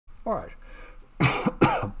All right.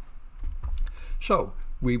 So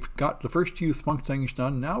we've got the first few Splunk things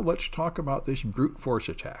done. Now let's talk about this brute force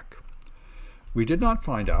attack. We did not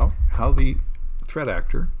find out how the threat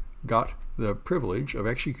actor got the privilege of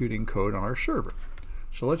executing code on our server.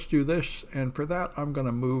 So let's do this, and for that I'm going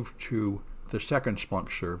to move to the second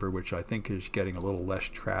Splunk server, which I think is getting a little less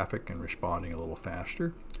traffic and responding a little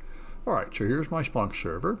faster. All right, so here's my Splunk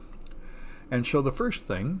server. And so the first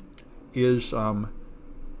thing is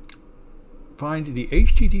find the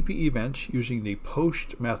HTTP events using the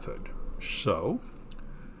post method. So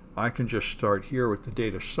I can just start here with the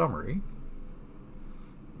data summary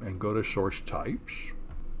and go to source types.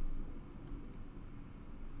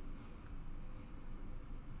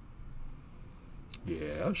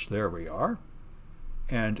 Yes, there we are.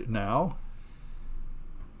 And now,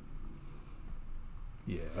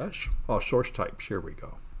 yes, source types, here we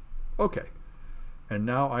go. Okay, and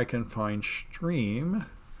now I can find stream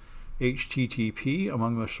HTTP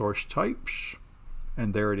among the source types,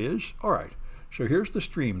 and there it is. All right, so here's the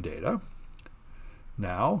stream data.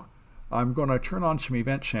 Now, I'm going to turn on some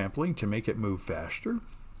event sampling to make it move faster,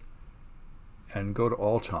 and go to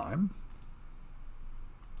all time.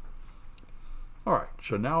 All right,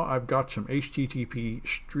 so now I've got some HTTP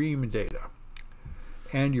stream data.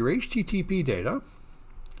 And your HTTP data,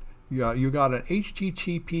 you got an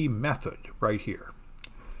HTTP method right here,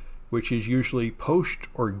 which is usually post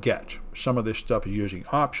or get. Some of this stuff is using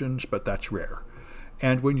options, but that's rare.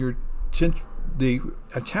 And since the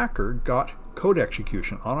attacker got code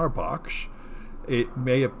execution on our box, it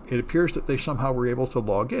appears that they somehow were able to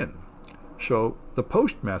log in. So the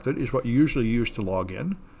post method is what you usually use to log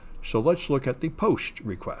in. So let's look at the post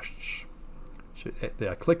requests. So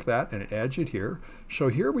I click that and it adds it here. So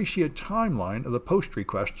here we see a timeline of the post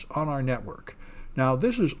requests on our network. Now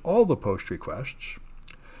this is all the post requests,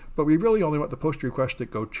 but we really only want the post requests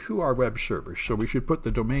that go to our web server. So we should put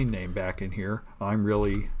the domain name back in here. I'm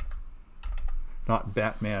really not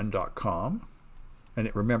batman.com, and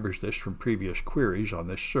it remembers this from previous queries on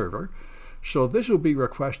this server. So this will be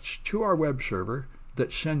requests to our web server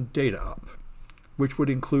that send data up, which would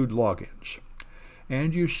include logins.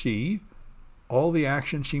 And you see all the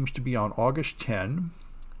action seems to be on August 10,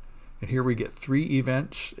 and here we get 3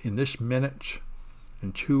 events in this minute,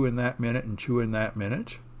 and 2 in that minute, and 2 in that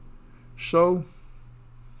minute. So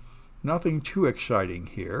nothing too exciting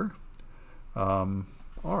here. All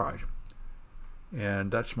right,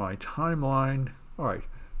 and that's my timeline. All right,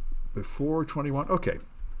 before 21. Okay,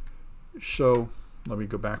 so let me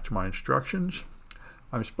go back to my instructions.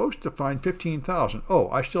 I'm supposed to find 15,000. Oh,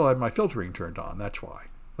 I still have my filtering turned on. That's why.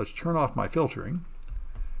 Let's turn off my filtering,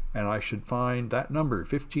 and I should find that number,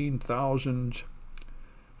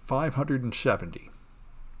 15,570.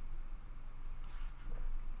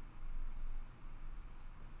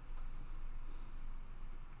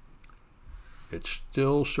 It's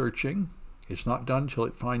still searching. It's not done until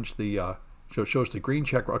it finds the, so it shows the green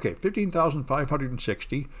check. Okay,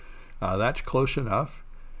 15,560. That's close enough.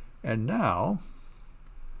 And now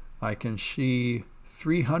I can see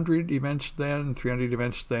 300 events then, 300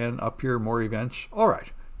 events then, up here, more events. All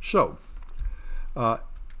right, so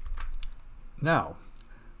now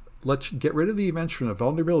let's get rid of the events from the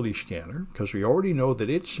vulnerability scanner, because we already know that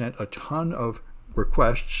it sent a ton of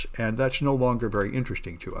requests, and that's no longer very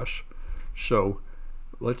interesting to us. So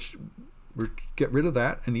let's get rid of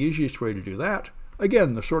that, and the easiest way to do that,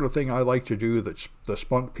 again, the sort of thing I like to do that the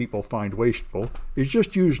Splunk people find wasteful, is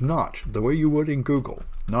just use not, the way you would in Google,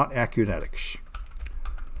 not Acunetics.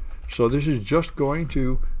 So this is just going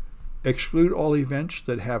to exclude all events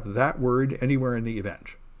that have that word anywhere in the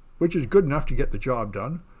event, which is good enough to get the job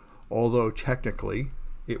done, although technically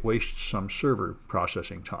it wastes some server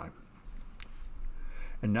processing time.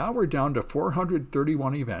 And now we're down to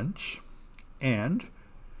 431 events, and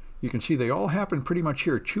you can see they all happen pretty much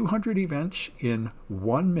here. 200 events in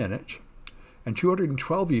 1 minute, and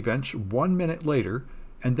 212 events 1 minute later,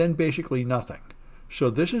 and then basically nothing. So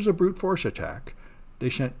this is a brute force attack. They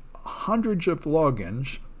sent hundreds of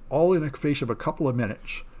logins, all in the space of a couple of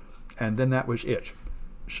minutes, and then that was it.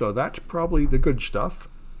 So that's probably the good stuff.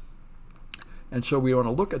 And so we want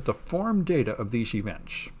to look at the form data of these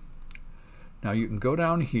events. Now you can go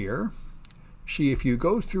down here. See, if you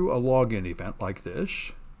go through a login event like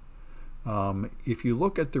this, if you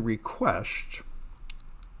look at the request,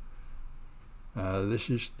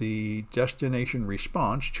 this is the destination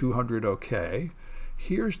response, 200 OK.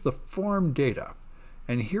 Here's the form data.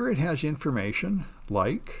 And here it has information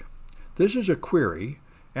like, this is a query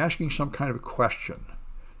asking some kind of question.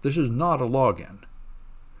 This is not a login.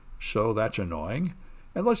 So that's annoying.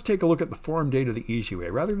 And let's take a look at the form data the easy way.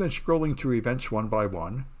 Rather than scrolling through events one by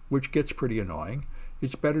one, which gets pretty annoying.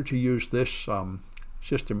 It's better to use this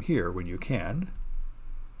system here when you can.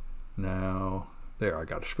 Now, there, I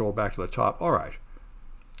got to scroll back to the top. All right.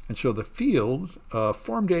 And so the field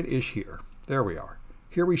form data is here. There we are.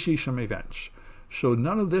 Here we see some events. So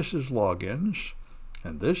none of this is logins,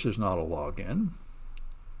 and this is not a login.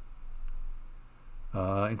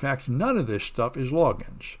 In fact, none of this stuff is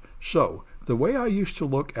logins. So the way I used to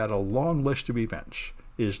look at a long list of events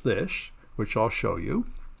is this, which I'll show you.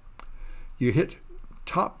 You hit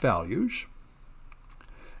top values,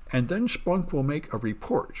 and then Splunk will make a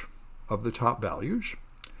report of the top values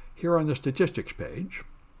here on the statistics page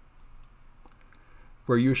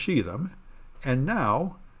where you see them. And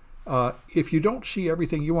now, if you don't see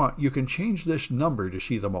everything you want, you can change this number to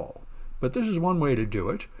see them all. But this is one way to do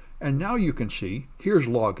it. And now you can see, here's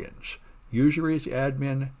logins. User is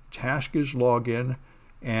admin, task is login,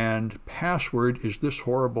 and password is this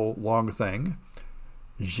horrible long thing.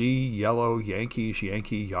 Z, yellow, Yankees,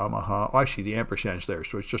 Yankee, Yamaha. Oh, I see the ampersand's there,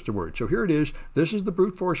 so it's just a word. So here it is. This is the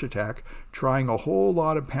brute force attack, trying a whole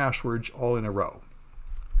lot of passwords all in a row.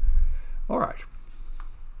 All right.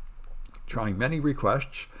 Trying many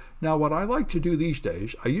requests. Now, what I like to do these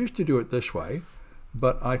days, I used to do it this way,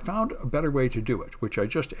 but I found a better way to do it, which I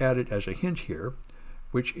just added as a hint here,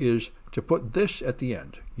 which is to put this at the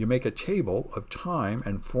end. You make a table of time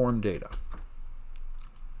and form data.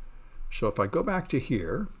 So if I go back to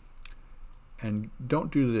here and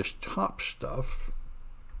don't do this top stuff,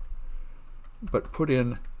 but put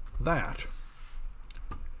in that,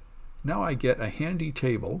 now I get a handy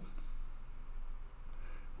table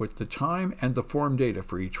with the time and the form data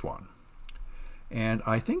for each one. And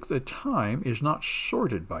I think the time is not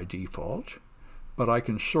sorted by default, but I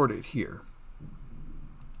can sort it here.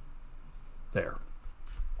 There.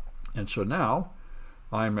 And so now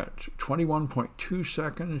I'm at 21.2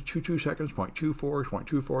 seconds, 22 seconds, 0.24,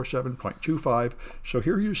 0.247, 0.25. So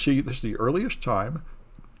here you see this is the earliest time,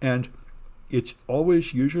 and it's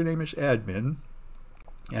always username is admin,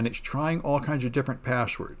 and it's trying all kinds of different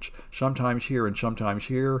passwords. Sometimes here and sometimes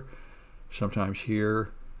here, sometimes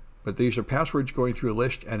here. But these are passwords going through a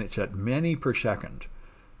list, and it's at many per second.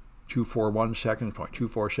 241 seconds,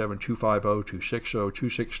 0.247, 250, 260,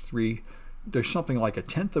 263. There's something like a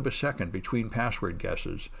tenth of a second between password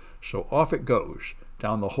guesses. So off it goes,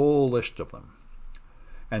 down the whole list of them.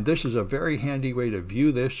 And this is a very handy way to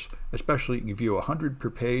view this, especially if you view 100 per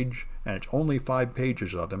page, and it's only 5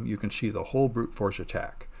 pages of them. You can see the whole brute force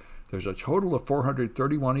attack. There's a total of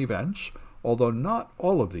 431 events, although not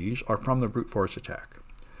all of these are from the brute force attack.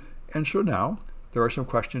 And so now, there are some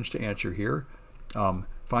questions to answer here.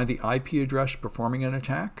 Find the IP address performing an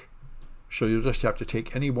attack. So you'll just have to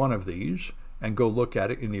take any one of these and go look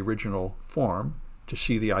at it in the original form to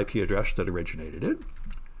see the IP address that originated it.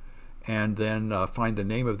 And then find the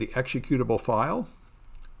name of the executable file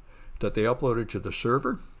that they uploaded to the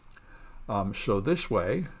server. So this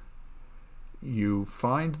way, you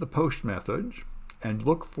find the post method and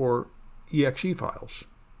look for exe files,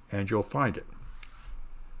 and you'll find it.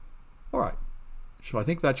 All right, so I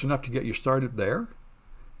think that's enough to get you started there.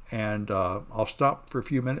 And I'll stop for a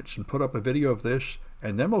few minutes and put up a video of this,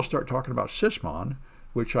 and then we'll start talking about Sysmon,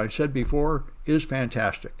 which I said before is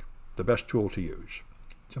fantastic, the best tool to use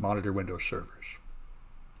to monitor Windows servers.